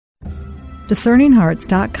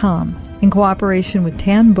DiscerningHearts.com, in cooperation with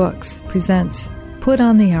Tan Books, presents Put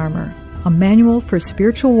on the Armor, a manual for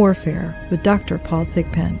spiritual warfare with Dr. Paul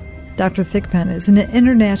Thigpen. Dr. Thigpen is an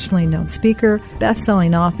internationally known speaker,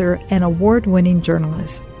 best-selling author, and award-winning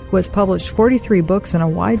journalist who has published 43 books in a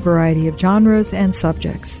wide variety of genres and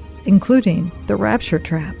subjects, including The Rapture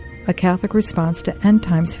Trap, A Catholic Response to End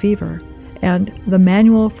Times Fever, and The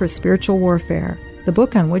Manual for Spiritual Warfare, the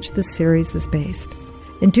book on which this series is based.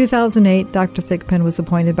 In 2008, Dr. Thigpen was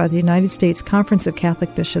appointed by the United States Conference of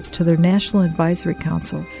Catholic Bishops to their National Advisory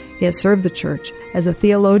Council. He has served the Church as a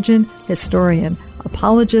theologian, historian,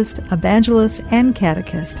 apologist, evangelist, and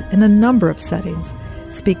catechist in a number of settings,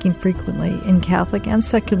 speaking frequently in Catholic and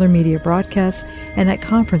secular media broadcasts and at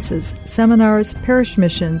conferences, seminars, parish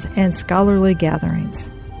missions, and scholarly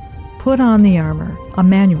gatherings. Put on the Armor, a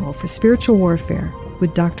manual for spiritual warfare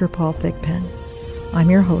with Dr. Paul Thigpen.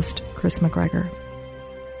 I'm your host, Chris McGregor.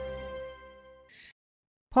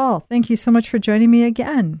 Paul, thank you so much for joining me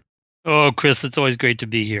again. Oh, Chris, it's always great to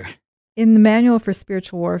be here. In the Manual for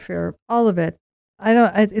Spiritual Warfare, all of it,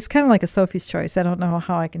 it's kind of like a Sophie's Choice. I don't know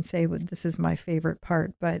how I can say this is my favorite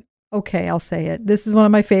part, but okay, I'll say it. This is one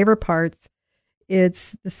of my favorite parts.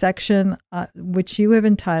 It's the section which you have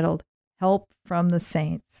entitled, Help from the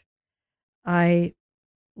Saints. I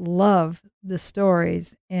love the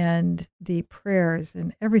stories and the prayers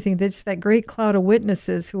and everything. There's just that great cloud of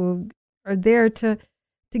witnesses who are there to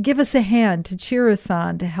give us a hand, to cheer us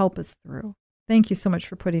on, to help us through. Thank you so much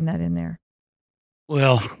for putting that in there.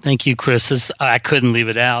 Well, thank you, Chris. I couldn't leave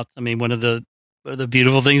it out. I mean, one of the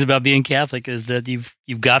beautiful things about being Catholic is that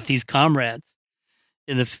you've got these comrades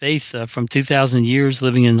in the faith from 2,000 years,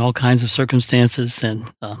 living in all kinds of circumstances and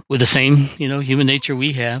with the same, human nature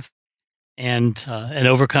we have, and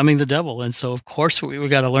overcoming the devil. And so, of course, we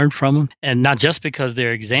got to learn from them, and not just because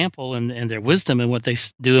their example and their wisdom and what they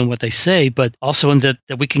do and what they say, but also in that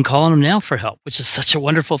we can call on them now for help, which is such a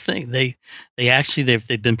wonderful thing. They've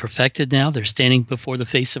been perfected now. They're standing before the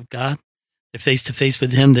face of God. They're face to face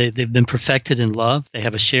with Him. They've been perfected in love. They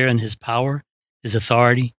have a share in His power, His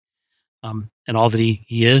authority, and all that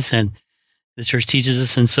He is. And the Church teaches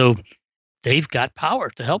us, and so they've got power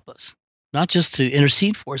to help us. Not just to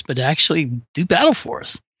intercede for us, but to actually do battle for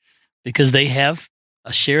us, because they have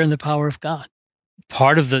a share in the power of God.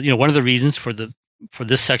 Part of one of the reasons for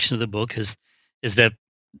this section of the book is that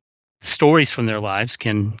stories from their lives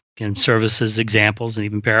can serve us as examples and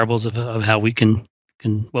even parables of how we can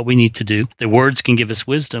what we need to do. Their words can give us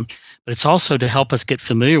wisdom, but it's also to help us get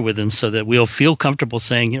familiar with them so that we'll feel comfortable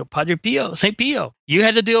saying, Padre Pio, St. Pio, you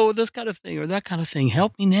had to deal with this kind of thing or that kind of thing.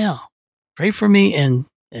 Help me now. Pray for me and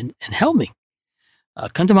help me.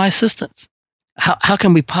 Come to my assistance. How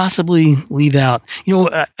can we possibly leave out?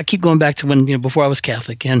 I keep going back to when before I was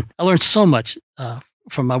Catholic, and I learned so much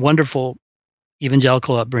from my wonderful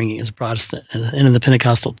evangelical upbringing as a Protestant and in the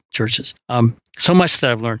Pentecostal churches. So much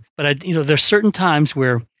that I've learned. But there's certain times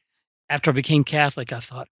where, after I became Catholic, I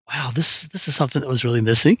thought, wow, this is something that was really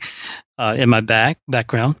missing in my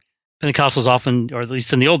background. Pentecostals often, or at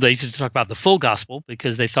least in the old days, used to talk about the full gospel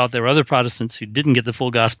because they thought there were other Protestants who didn't get the full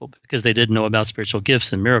gospel because they didn't know about spiritual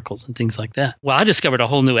gifts and miracles and things like that. Well, I discovered a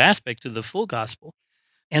whole new aspect of the full gospel,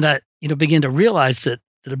 and I began to realize that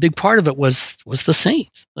a big part of it was the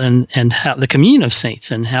saints and how the communion of saints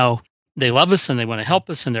and how they love us and they want to help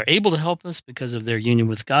us and they're able to help us because of their union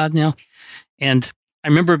with God now. And I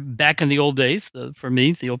remember back in the old days, for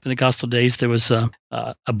me, the old Pentecostal days, there was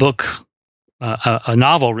a book. A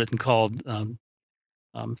novel written called, I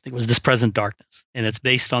think it was This Present Darkness, and it's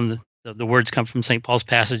based on the words come from St. Paul's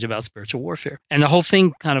passage about spiritual warfare. And the whole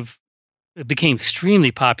thing it became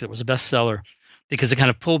extremely popular. It was a bestseller because it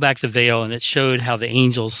kind of pulled back the veil and it showed how the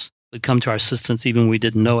angels would come to our assistance even when we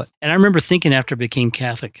didn't know it. And I remember thinking after I became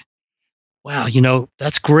Catholic, wow,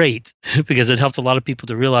 that's great because it helped a lot of people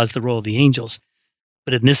to realize the role of the angels,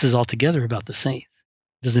 but it misses altogether about the saints.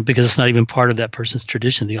 It doesn't, because it's not even part of that person's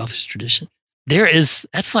tradition, the author's tradition.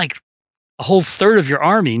 That's like a whole third of your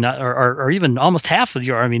army, or even almost half of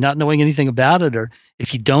your army, not knowing anything about it, or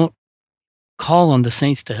if you don't call on the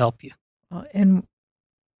saints to help you. And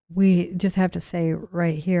we just have to say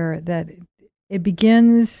right here that it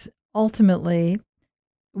begins ultimately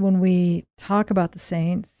when we talk about the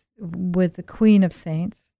saints with the Queen of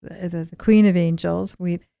Saints, the Queen of Angels.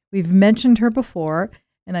 We've mentioned her before,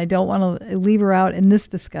 and I don't want to leave her out in this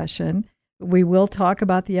discussion. We will talk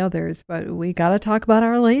about the others, but we got to talk about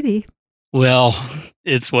Our Lady. Well,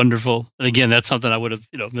 it's wonderful. And again, that's something I would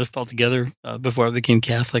have missed altogether before I became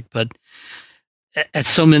Catholic. But at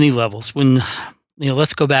so many levels, when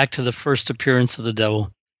let's go back to the first appearance of the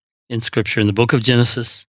devil in Scripture in the book of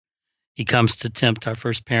Genesis. He comes to tempt our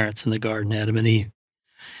first parents in the garden, Adam and Eve.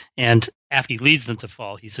 And after he leads them to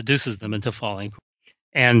fall, he seduces them into falling.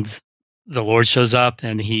 And the Lord shows up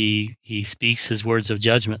and he speaks his words of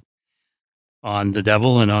judgment on the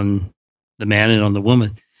devil and on the man and on the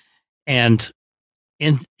woman. And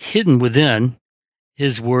hidden within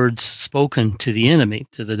his words spoken to the enemy,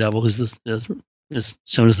 to the devil, who's is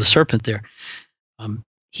shown as the serpent there,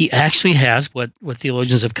 he actually has what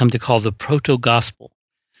theologians have come to call the proto-gospel,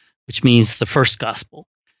 which means the first gospel.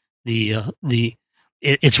 It's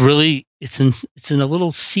in a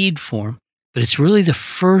little seed form, but it's really the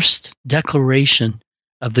first declaration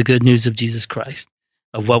of the good news of Jesus Christ,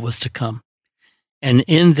 of what was to come. And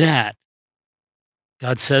in that,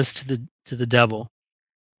 God says to the devil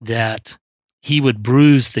that he would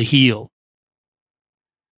bruise the heel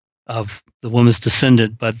of the woman's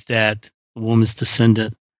descendant, but that the woman's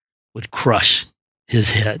descendant would crush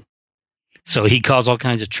his head. So he caused all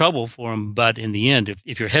kinds of trouble for him, but in the end,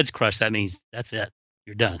 if your head's crushed, that means that's it.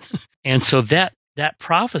 You're done. And so that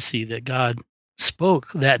prophecy that God spoke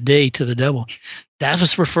that day to the devil, that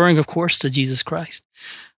was referring, of course, to Jesus Christ.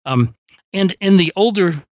 And in the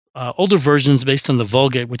older versions, based on the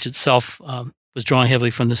Vulgate, which itself was drawing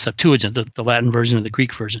heavily from the Septuagint, the Latin version of the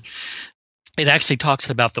Greek version, it actually talks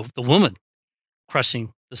about the woman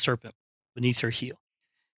crushing the serpent beneath her heel.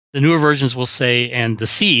 The newer versions will say, and the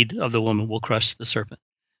seed of the woman will crush the serpent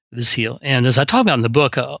with his heel. And as I talk about in the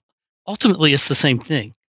book, ultimately it's the same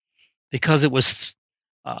thing, because it was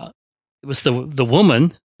the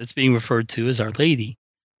woman that's being referred to as Our Lady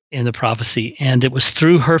in the prophecy, and it was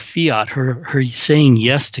through her fiat, her saying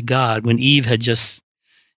yes to God, when Eve had just,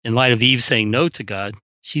 in light of Eve saying no to God,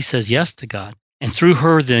 she says yes to God, and through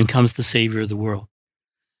her then comes the Savior of the world.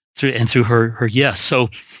 Through her yes. So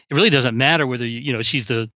it really doesn't matter whether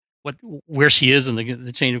she's where she is in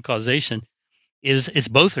the chain of causation. It's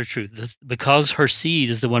both are true. Because her seed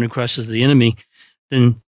is the one who crushes the enemy,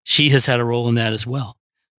 then she has had a role in that as well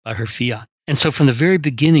by her fiat. And so from the very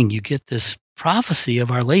beginning, you get this prophecy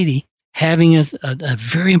of Our Lady having a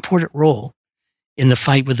very important role in the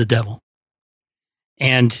fight with the devil.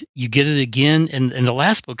 And you get it again in the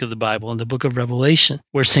last book of the Bible, in the book of Revelation,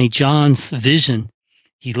 where St. John's vision,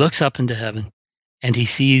 he looks up into heaven and he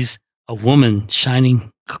sees a woman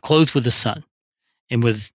shining, clothed with the sun and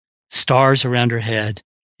with stars around her head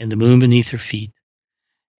and the moon beneath her feet.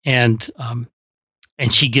 And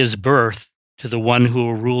she gives birth to the one who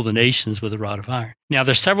will rule the nations with a rod of iron. Now,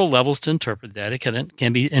 there's several levels to interpret that. It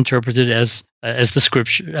can be interpreted as the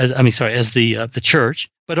scripture, as the church,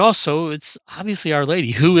 but also it's obviously Our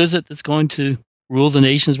Lady. Who is it that's going to rule the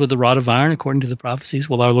nations with a rod of iron, according to the prophecies?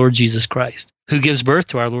 Well, our Lord Jesus Christ. Who gives birth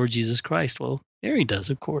to our Lord Jesus Christ? Well, Mary does,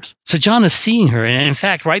 of course. So John is seeing her, and in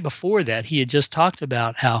fact, right before that, he had just talked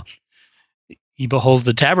about how he beholds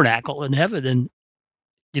the tabernacle in heaven, and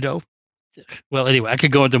well, anyway, I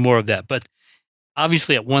could go into more of that, but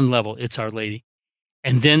obviously at one level, it's Our Lady.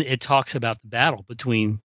 And then it talks about the battle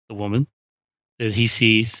between the woman that he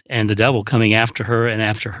sees and the devil coming after her and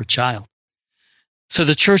after her child. So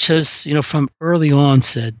the church has, from early on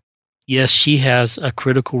said, yes, she has a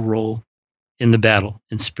critical role in the battle,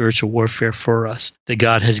 in spiritual warfare for us, that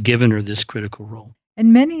God has given her this critical role.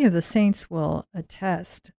 And many of the saints will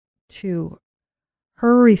attest to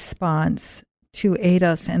her response to aid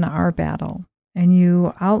us in our battle. And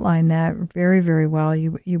you outline that very, very well.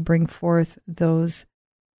 You bring forth those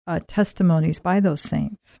testimonies by those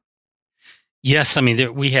saints. Yes, I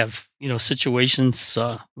mean, we have, situations,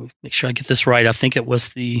 make sure I get this right. I think it was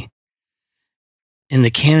in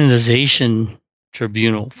the canonization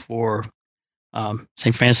tribunal for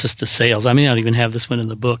St. Francis de Sales. I may not even have this one in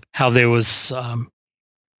the book, how there was a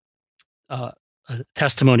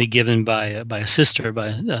testimony given by a sister, by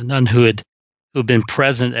a nun who had been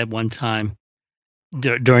present at one time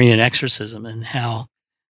during an exorcism, and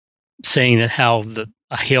saying that how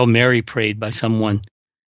a Hail Mary prayed by someone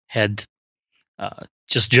had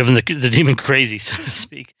just driven the demon crazy, so to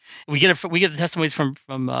speak. We get the testimonies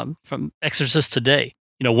from exorcists today.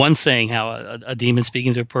 One saying how a demon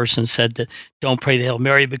speaking to a person said that don't pray the Hail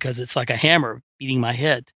Mary because it's like a hammer beating my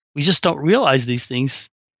head. We just don't realize these things.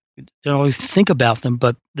 We don't always think about them,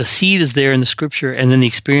 but the seed is there in the scripture, and then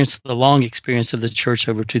the long experience of the church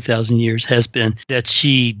over 2,000 years has been that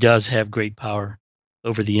she does have great power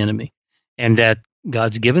over the enemy, and that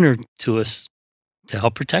God's given her to us to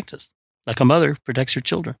help protect us, like a mother protects her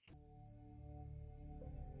children.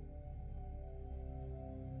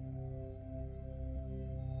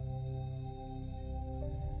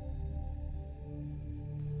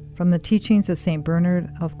 From the teachings of St. Bernard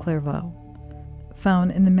of Clairvaux,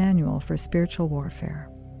 found in the Manual for Spiritual Warfare.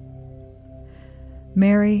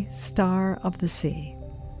 Mary, Star of the Sea.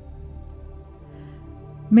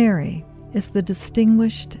 Mary is the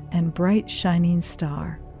distinguished and bright shining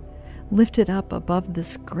star, lifted up above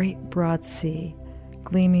this great broad sea,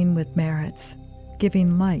 gleaming with merits,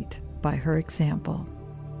 giving light by her example.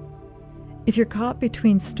 If you're caught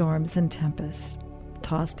between storms and tempests,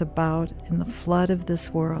 tossed about in the flood of this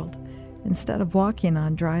world, instead of walking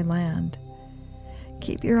on dry land,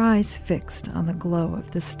 keep your eyes fixed on the glow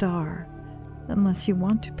of the star, unless you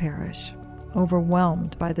want to perish,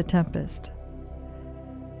 overwhelmed by the tempest.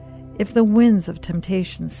 If the winds of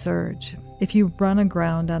temptation surge, if you run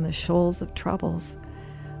aground on the shoals of troubles,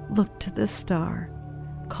 look to this star,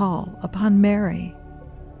 call upon Mary.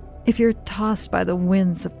 If you're tossed by the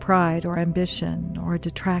winds of pride or ambition or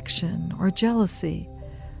detraction or jealousy,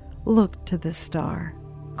 look to this star,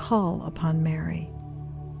 call upon Mary.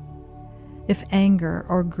 If anger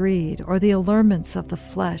or greed or the allurements of the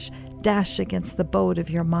flesh dash against the boat of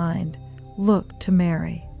your mind, look to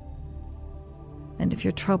Mary. And if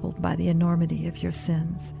you're troubled by the enormity of your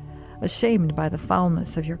sins, ashamed by the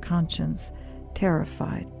foulness of your conscience,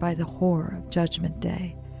 terrified by the horror of Judgment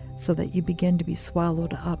Day, so that you begin to be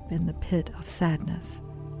swallowed up in the pit of sadness,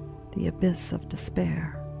 the abyss of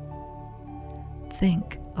despair,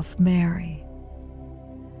 think of Mary.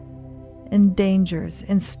 In dangers,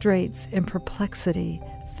 in straits, in perplexity,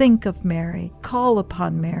 think of Mary, call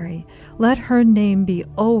upon Mary. Let her name be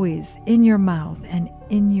always in your mouth and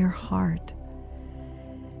in your heart.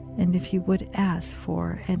 And if you would ask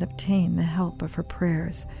for and obtain the help of her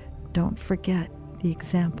prayers, don't forget the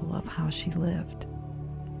example of how she lived.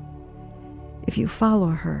 If you follow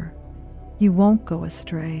her, you won't go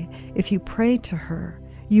astray. If you pray to her,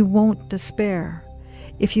 you won't despair.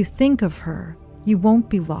 If you think of her, you won't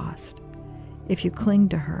be lost. If you cling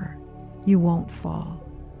to her, you won't fall.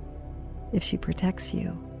 If she protects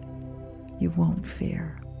you, you won't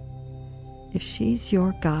fear. If she's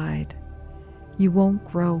your guide, you won't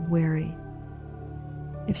grow weary.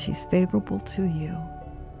 If she's favorable to you,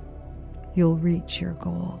 you'll reach your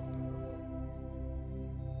goal.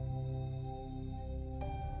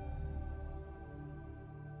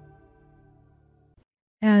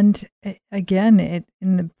 And again,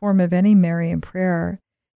 in the form of any Marian prayer,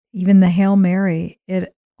 even the Hail Mary,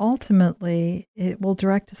 it will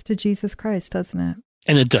direct us to Jesus Christ, doesn't it?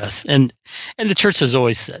 And it does. And the church has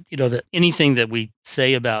always said, that anything that we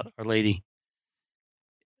say about Our Lady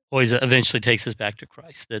always eventually takes us back to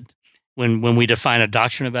Christ. That when we define a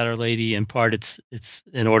doctrine about Our Lady, in part it's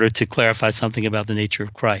in order to clarify something about the nature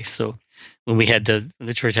of Christ. So when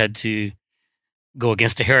the church had to go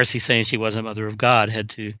against a heresy saying she wasn't Mother of God, had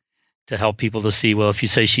to help people to see, well, if you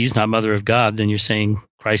say she's not Mother of God, then you're saying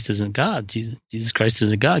Christ isn't God. Jesus Christ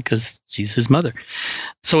isn't God because she's his mother.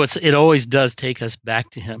 So it always does take us back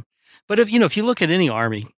to him. But if you look at any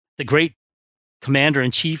army, the great commander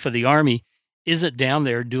in chief of the army isn't down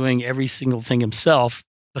there doing every single thing himself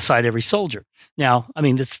beside every soldier. Now,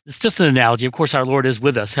 it's just an analogy. Of course, our Lord is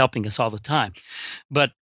with us, helping us all the time.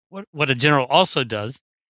 But what a general also does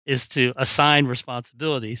is to assign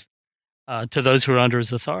responsibilities to those who are under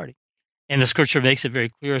his authority. And the scripture makes it very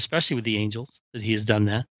clear, especially with the angels, that he has done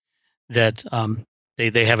that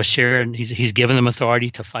they have a share, and he's given them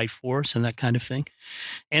authority to fight for us and that kind of thing.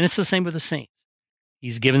 And it's the same with the saints.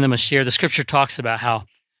 He's given them a share. The scripture talks about how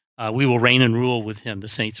we will reign and rule with him, the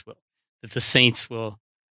saints will. That the saints will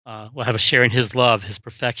have a share in his love, his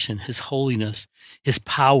perfection, his holiness, his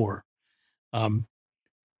power. And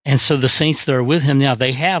so the saints that are with him now,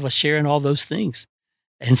 they have a share in all those things.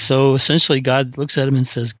 And so essentially God looks at them and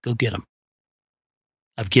says, go get them.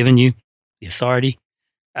 I've given you the authority.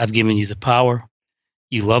 I've given you the power.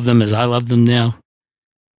 You love them as I love them now.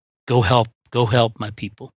 Go help my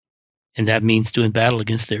people. And that means doing battle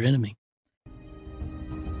against their enemy.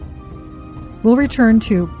 We'll return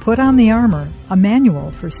to Put on the Armor, a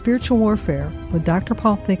manual for spiritual warfare with Dr.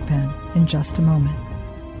 Paul Thigpen in just a moment.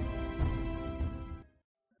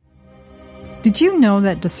 Did you know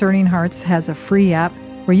that Discerning Hearts has a free app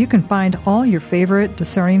where you can find all your favorite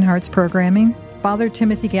Discerning Hearts programming? Father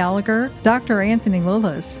Timothy Gallagher, Dr. Anthony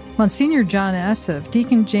Lillis, Monsignor John Esseff,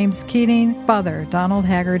 Deacon James Keating, Father Donald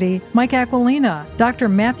Haggerty, Mike Aquilina, Dr.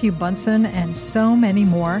 Matthew Bunson, and so many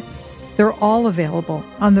more. They're all available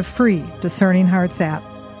on the free Discerning Hearts app.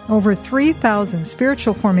 Over 3,000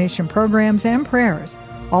 spiritual formation programs and prayers,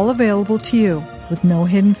 all available to you with no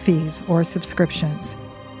hidden fees or subscriptions.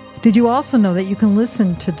 Did you also know that you can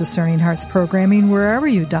listen to Discerning Hearts programming wherever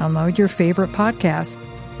you download your favorite podcasts,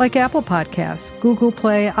 like Apple Podcasts, Google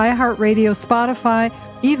Play, iHeartRadio, Spotify,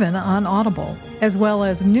 even on Audible, as well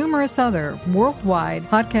as numerous other worldwide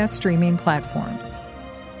podcast streaming platforms.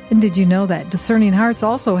 And did you know that Discerning Hearts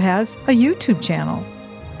also has a YouTube channel?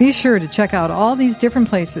 Be sure to check out all these different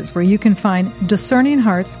places where you can find Discerning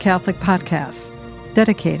Hearts Catholic podcasts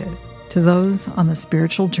dedicated to those on the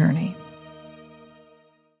spiritual journey.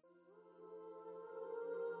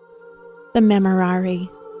 The Memorare.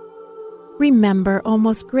 Remember, O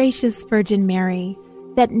most gracious Virgin Mary,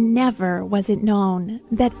 that never was it known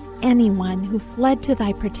that anyone who fled to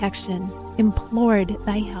thy protection, implored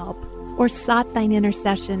thy help, or sought thine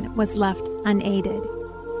intercession was left unaided.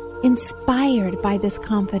 Inspired by this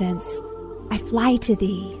confidence, I fly to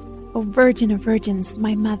thee, O Virgin of Virgins,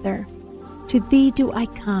 my Mother. To thee do I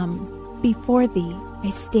come, before thee I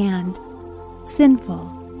stand,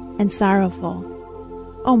 sinful and sorrowful.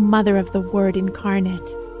 O Mother of the Word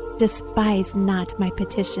incarnate, despise not my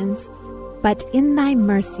petitions, but in thy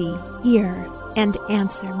mercy hear and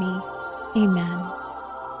answer me. Amen.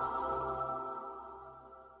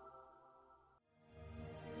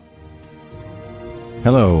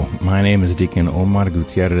 Hello, my name is Deacon Omar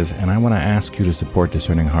Gutierrez, and I want to ask you to support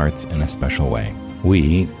Discerning Hearts in a special way.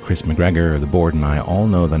 We, Chris McGregor, the board, and I all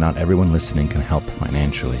know that not everyone listening can help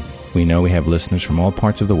financially. We know we have listeners from all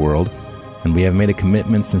parts of the world, and we have made a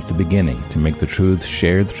commitment since the beginning to make the truths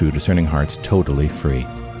shared through Discerning Hearts totally free.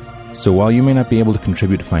 So while you may not be able to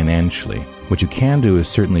contribute financially, what you can do is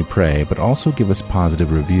certainly pray, but also give us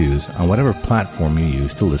positive reviews on whatever platform you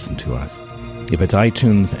use to listen to us. If it's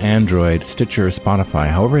iTunes, Android, Stitcher, or Spotify,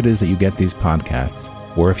 however it is that you get these podcasts,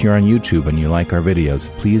 or if you're on YouTube and you like our videos,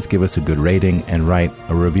 please give us a good rating and write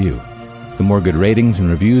a review. The more good ratings and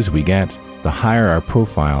reviews we get, the higher our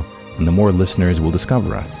profile, and the more listeners will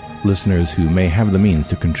discover us, listeners who may have the means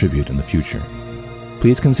to contribute in the future.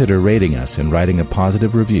 Please consider rating us and writing a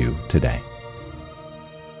positive review today.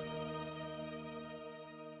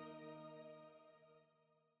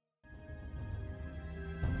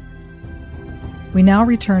 We now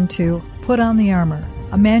return to Put on the Armor,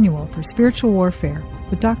 a manual for spiritual warfare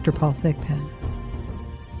with Dr. Paul Thigpen.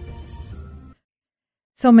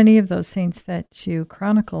 So many of those saints that you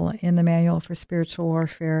chronicle in the Manual for Spiritual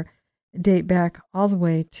Warfare date back all the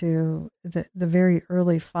way to the very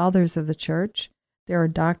early fathers of the church. There are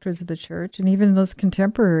doctors of the church, and even those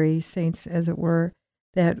contemporary saints, as it were,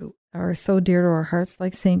 that are so dear to our hearts,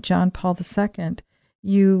 like St. John Paul II.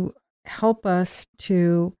 You help us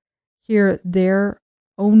to hear their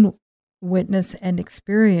own witness and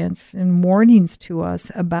experience and warnings to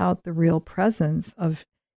us about the real presence of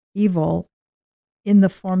evil in the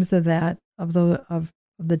forms of the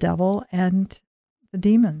devil and the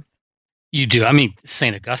demons. You do. I mean,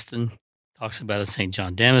 St. Augustine talks about it, St.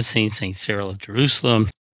 John Damascene, St. Cyril of Jerusalem.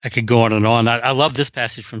 I could go on and on. I love this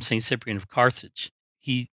passage from St. Cyprian of Carthage.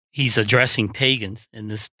 He's addressing pagans in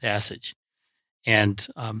this passage and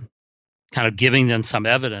kind of giving them some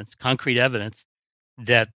evidence, concrete evidence,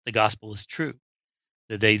 that the gospel is true.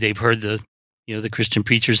 That they've heard the Christian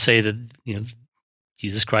preachers say that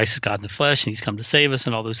Jesus Christ is God in the flesh and he's come to save us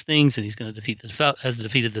and all those things, and he's going to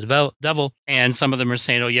defeated the devil. And some of them are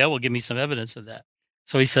saying, oh yeah, well, give me some evidence of that.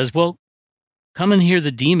 So he says, well, come and hear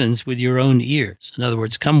the demons with your own ears. In other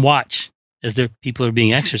words, come watch as their people are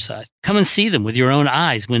being exercised. Come and see them with your own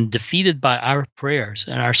eyes when defeated by our prayers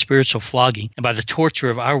and our spiritual flogging and by the torture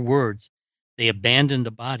of our words. They abandoned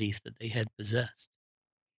the bodies that they had possessed.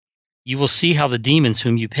 You will see how the demons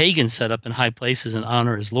whom you pagans set up in high places and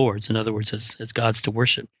honor as lords, in other words, as gods to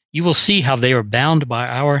worship, you will see how they are bound by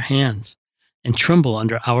our hands and tremble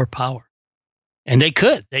under our power. And they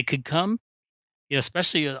could come,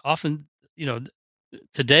 especially often,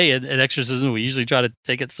 today at exorcism, we usually try to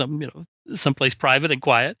take it someplace private and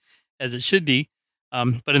quiet, as it should be.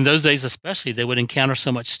 But in those days especially, they would encounter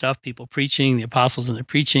so much stuff, people preaching, the apostles and their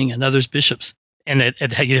preaching, and others, bishops. And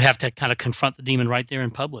you'd have to kind of confront the demon right there in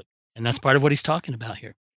public. And that's part of what he's talking about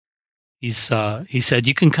here. He said,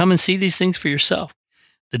 you can come and see these things for yourself.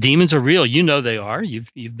 The demons are real. You know they are.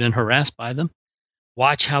 You've been harassed by them.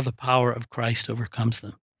 Watch how the power of Christ overcomes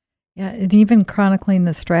them. Yeah, and even chronicling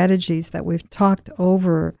the strategies that we've talked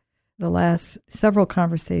over the last several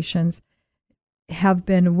conversations have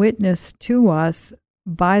been witnessed to us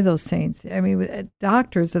by those saints. I mean,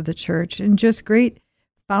 doctors of the church and just great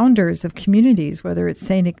founders of communities, whether it's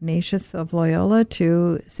St. Ignatius of Loyola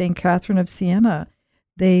to St. Catherine of Siena.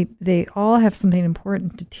 They all have something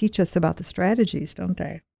important to teach us about the strategies, don't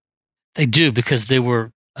they? They do, because they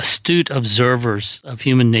were astute observers of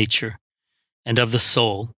human nature and of the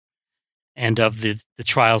soul and of the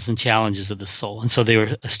trials and challenges of the soul. And so they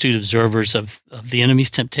were astute observers of the enemy's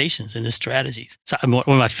temptations and his strategies. So one of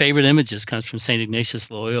my favorite images comes from St. Ignatius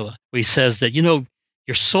Loyola, where he says that, your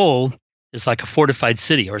soul is like a fortified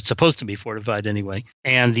city, or it's supposed to be fortified anyway.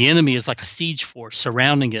 And the enemy is like a siege force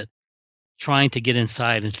surrounding it, trying to get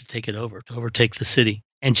inside and to take it over, to overtake the city.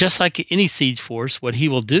 And just like any siege force, what he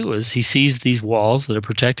will do is he sees these walls that are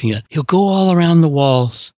protecting it. He'll go all around the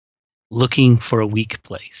walls looking for a weak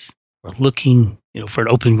place, or looking, for an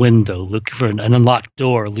open window, looking for an unlocked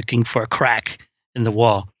door, looking for a crack in the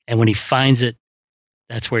wall. And when he finds it,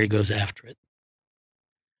 that's where he goes after it.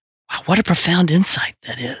 Wow, what a profound insight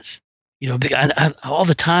that is. All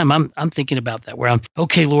the time I'm thinking about that, where I'm,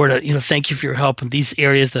 okay, Lord, thank you for your help in these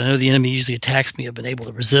areas that I know the enemy usually attacks me. I've been able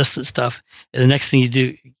to resist and stuff. And the next thing you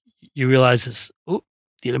do, you realize is, oh,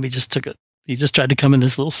 the enemy just took it. He just tried to come in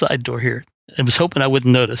this little side door here. I was hoping I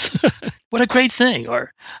wouldn't notice. What a great thing.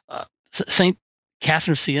 Or St.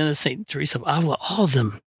 Catherine of Siena, St. Teresa of Avila, all of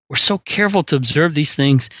them were so careful to observe these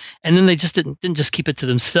things. And then they just didn't just keep it to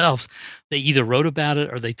themselves. They either wrote about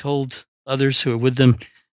it or they told others who were with them,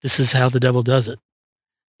 this is how the devil does it.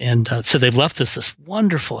 And so they've left us this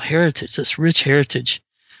wonderful heritage, this rich heritage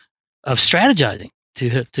of strategizing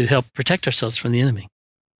to help protect ourselves from the enemy.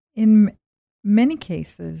 In many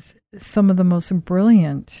cases, some of the most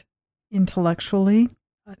brilliant intellectually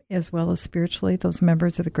as well as spiritually, those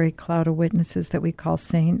members of the great cloud of witnesses that we call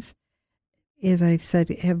saints, as I've said,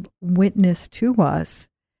 have witnessed to us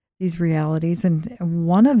these realities. And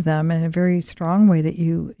one of them, in a very strong way that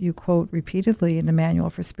you quote repeatedly in the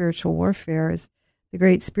Manual for Spiritual Warfare, is the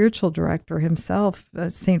great spiritual director himself,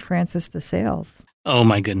 St. Francis de Sales. Oh,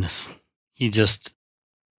 my goodness. He just,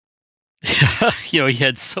 he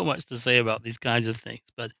had so much to say about these kinds of things.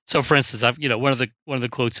 But so, for instance, one of the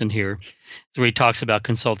quotes in here is where he talks about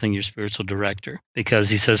consulting your spiritual director,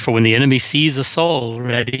 because he says, for when the enemy sees a soul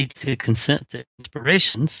ready to consent to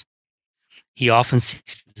inspirations, he often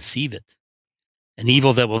seeks to deceive it, an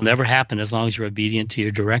evil that will never happen as long as you're obedient to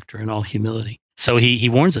your director in all humility. So he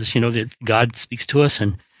warns us, that God speaks to us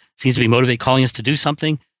and seems to be motivated, calling us to do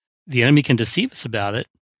something. The enemy can deceive us about it.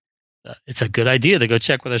 It's a good idea to go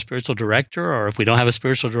check with our spiritual director, or if we don't have a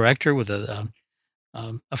spiritual director, with a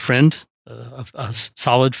friend, a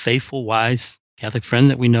solid, faithful, wise Catholic friend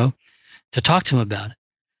that we know, to talk to him about it.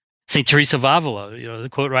 St. Teresa of Avila, the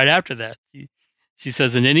quote right after that, she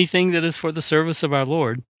says, in anything that is for the service of our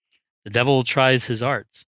Lord, the devil tries his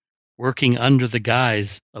arts, working under the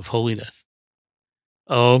guise of holiness.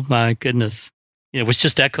 Oh, my goodness. Which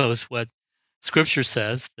just echoes what Scripture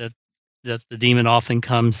says, that the demon often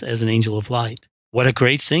comes as an angel of light. What a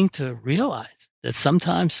great thing to realize, that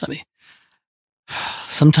sometimes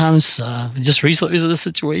just recently was in a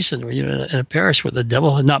situation where, in a parish where the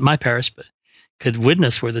devil had, not my parish, but could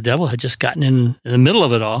witness where the devil had just gotten in the middle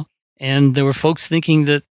of it all. And there were folks thinking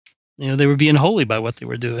that, they were being holy by what they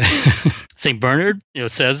were doing. St. Bernard,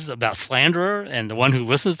 says about slanderer and the one who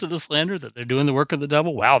listens to the slander that they're doing the work of the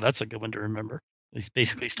devil. Wow, that's a good one to remember.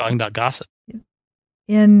 He's talking about gossip.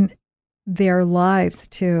 In their lives,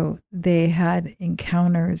 too, they had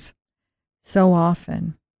encounters so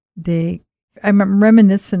often. I'm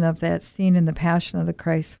reminiscent of that scene in The Passion of the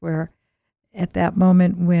Christ, where at that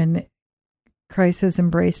moment when Christ has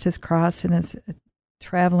embraced his cross and is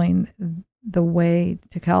traveling the way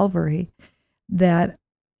to Calvary, that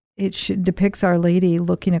it depicts Our Lady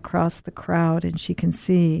looking across the crowd, and she can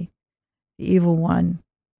see the evil one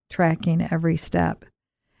tracking every step.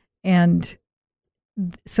 And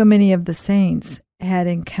so many of the saints had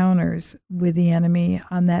encounters with the enemy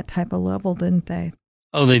on that type of level, didn't they?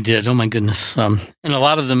 Oh, they did. Oh, my goodness. And a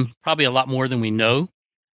lot of them, probably a lot more than we know,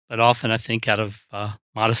 but often I think out of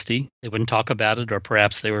modesty, they wouldn't talk about it, or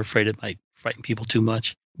perhaps they were afraid it might frighten people too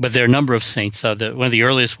much. But there are a number of saints. One of the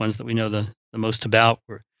earliest ones that we know the most about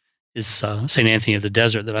is St. Anthony of the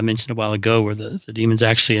Desert that I mentioned a while ago, where the demons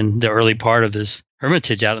actually in the early part of his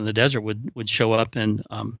hermitage out in the desert would show up in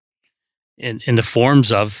the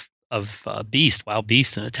forms of wild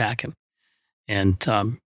beasts, and attack him.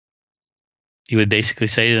 And he would basically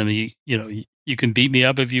say to them, you can beat me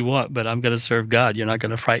up if you want, but I'm going to serve God. You're not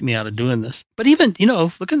going to frighten me out of doing this. But even,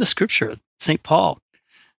 look in the Scripture. St. Paul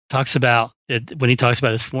talks about it when he talks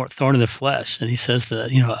about his thorn in the flesh, and he says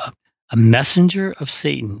that, a messenger of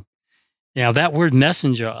Satan. Now, that word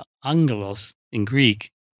messenger, angelos, in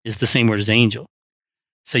Greek, is the same word as angel.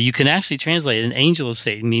 So you can actually translate an angel of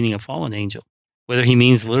Satan, meaning a fallen angel, whether he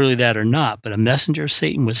means literally that or not. But a messenger of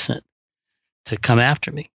Satan was sent to come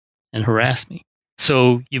after me and harass me.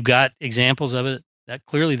 So you've got examples of it that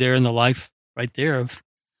clearly there in the life right there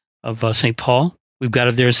of St. Paul. We've got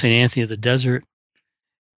it there in St. Anthony of the Desert.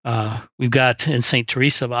 We've got in St.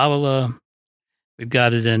 Teresa of Avila. We've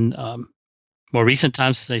got it in more recent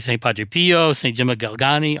times, St. Padre Pio, St. Gemma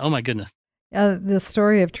Galgani. Oh, my goodness. The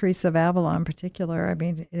story of Teresa of Avila in particular, I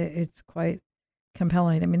mean, it's quite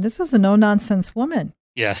compelling. I mean, this was a no-nonsense woman.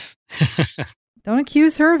 Yes. Don't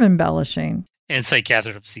accuse her of embellishing. And St.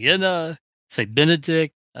 Catherine of Siena, St.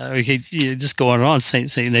 Benedict, just going on,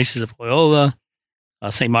 St. Ignatius of Loyola,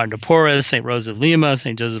 St. Martin de Porres, St. Rose of Lima,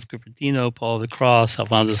 St. Joseph Cupertino, Paul of the Cross,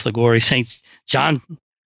 Alphonsus Liguori, St. John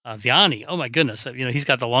Vianney. Oh, my goodness. He's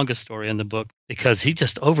got the longest story in the book because he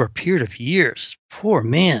just, over a period of years, poor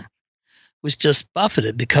man, was just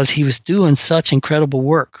buffeted because he was doing such incredible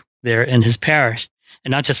work there in his parish.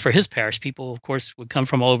 And not just for his parish. People, of course, would come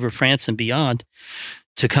from all over France and beyond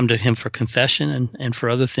to come to him for confession and for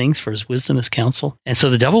other things, for his wisdom, his counsel. And so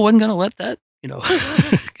the devil wasn't going to let that, we're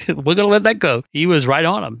going to let that go. He was right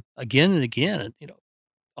on him again and again, and,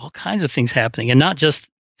 all kinds of things happening. And not just,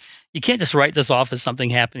 you can't just write this off as something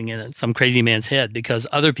happening in some crazy man's head, because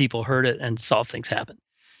other people heard it and saw things happen.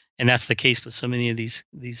 And that's the case with so many of these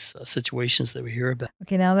situations that we hear about.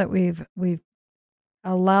 Okay, now that we've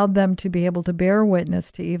allowed them to be able to bear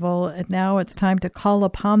witness to evil, and now it's time to call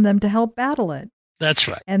upon them to help battle it. That's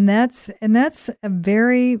right. And that's a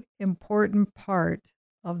very important part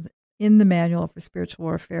in the Manual for Spiritual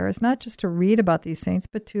Warfare. It's not just to read about these saints,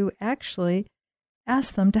 but to actually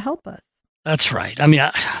ask them to help us. That's right. I mean,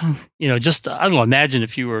 I don't know, imagine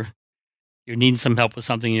if you're needing some help with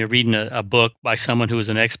something, and you're reading a book by someone who is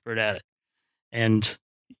an expert at it, and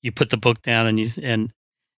you put the book down, and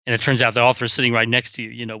it turns out the author is sitting right next to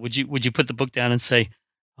you. Would you put the book down and say,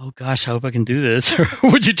 "Oh gosh, I hope I can do this," or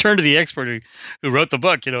would you turn to the expert who wrote the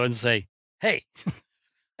book, and say, "Hey,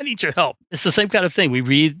 I need your help"? It's the same kind of thing. We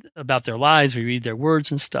read about their lives, we read their words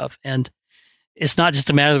and stuff, and it's not just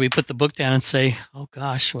a matter that we put the book down and say, "Oh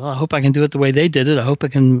gosh, well, I hope I can do it the way they did it. I hope I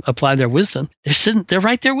can apply their wisdom." They're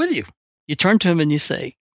right there with you. You turn to them and you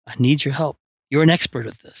say, "I need your help. You're an expert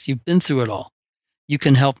at this. You've been through it all. You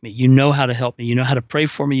can help me. You know how to help me. You know how to pray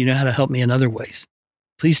for me. You know how to help me in other ways.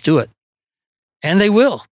 Please do it." And they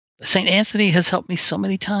will. St. Anthony has helped me so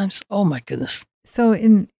many times. Oh, my goodness. So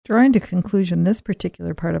in drawing to conclusion this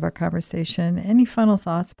particular part of our conversation, any final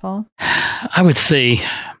thoughts, Paul? I would say,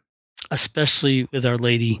 especially with Our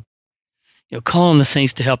Lady, calling the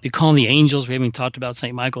saints to help you, calling the angels. We haven't talked about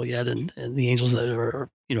St. Michael yet, and the angels that are,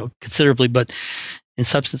 considerably, but in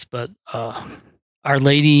substance. But Our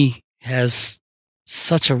Lady has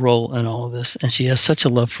such a role in all of this, and she has such a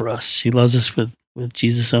love for us. She loves us with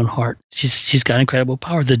Jesus' own heart. She's got incredible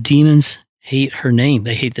power. The demons hate her name.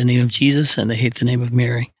 They hate the name of Jesus, and they hate the name of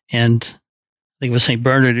Mary. And I think it was St.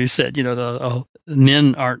 Bernard who said, the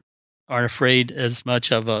men aren't afraid as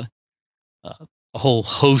much of a whole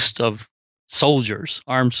host of soldiers,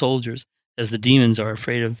 armed soldiers, as the demons are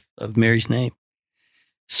afraid of Mary's name.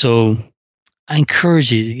 So I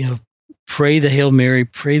encourage you, pray the Hail Mary,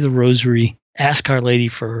 pray the Rosary, ask Our Lady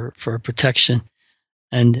for protection.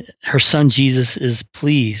 And her son Jesus is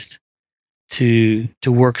pleased to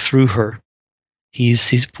work through her.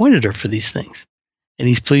 He's appointed her for these things, and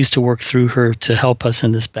he's pleased to work through her to help us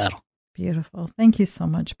in this battle. Beautiful. Thank you so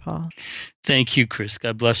much, Paul. Thank you, Chris.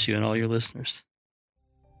 God bless you and all your listeners.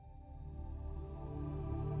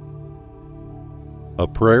 A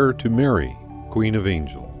Prayer to Mary, Queen of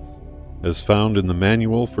Angels, as found in the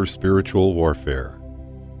Manual for Spiritual Warfare.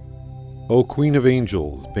 O Queen of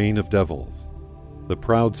Angels, Bane of Devils, the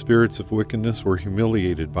proud spirits of wickedness were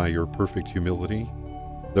humiliated by your perfect humility.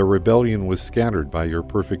 Their rebellion was scattered by your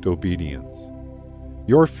perfect obedience.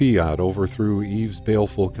 Your fiat overthrew Eve's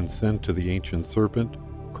baleful consent to the ancient serpent,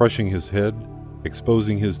 crushing his head,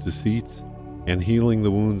 exposing his deceits, and healing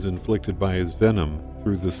the wounds inflicted by his venom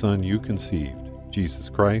through the Son you conceived, Jesus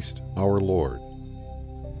Christ, our Lord.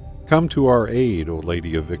 Come to our aid, O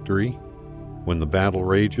Lady of Victory, when the battle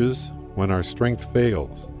rages, when our strength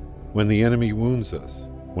fails, when the enemy wounds us,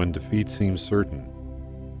 when defeat seems certain.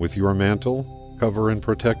 With your mantle, cover and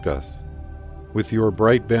protect us. With your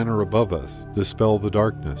bright banner above us, dispel the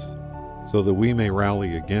darkness, so that we may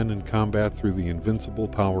rally again in combat through the invincible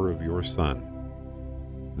power of your Son.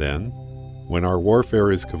 Then, when our warfare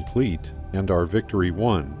is complete and our victory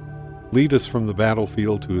won, lead us from the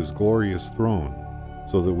battlefield to his glorious throne,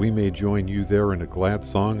 so that we may join you there in a glad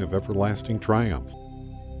song of everlasting triumph.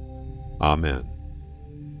 Amen.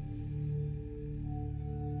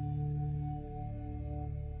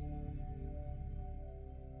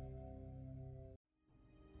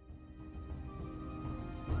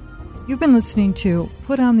 You've been listening to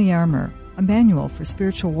Put on the Armor, a manual for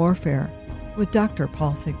spiritual warfare with Dr.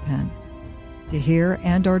 Paul Thigpen. To hear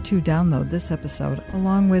and or to download this episode,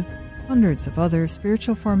 along with hundreds of other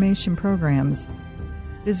spiritual formation programs,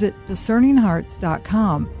 visit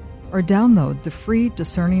discerninghearts.com or download the free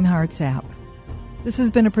Discerning Hearts app. This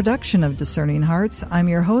has been a production of Discerning Hearts. I'm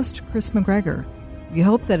your host, Chris McGregor. We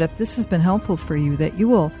hope that if this has been helpful for you, that you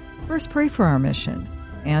will first pray for our mission.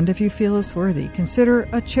 And if you feel us worthy, consider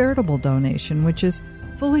a charitable donation, which is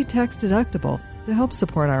fully tax deductible to help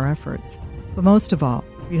support our efforts. But most of all,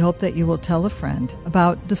 we hope that you will tell a friend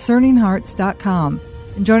about discerninghearts.com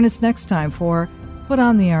and join us next time for Put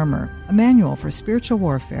on the Armor, a manual for spiritual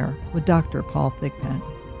warfare with Dr. Paul Thigpen.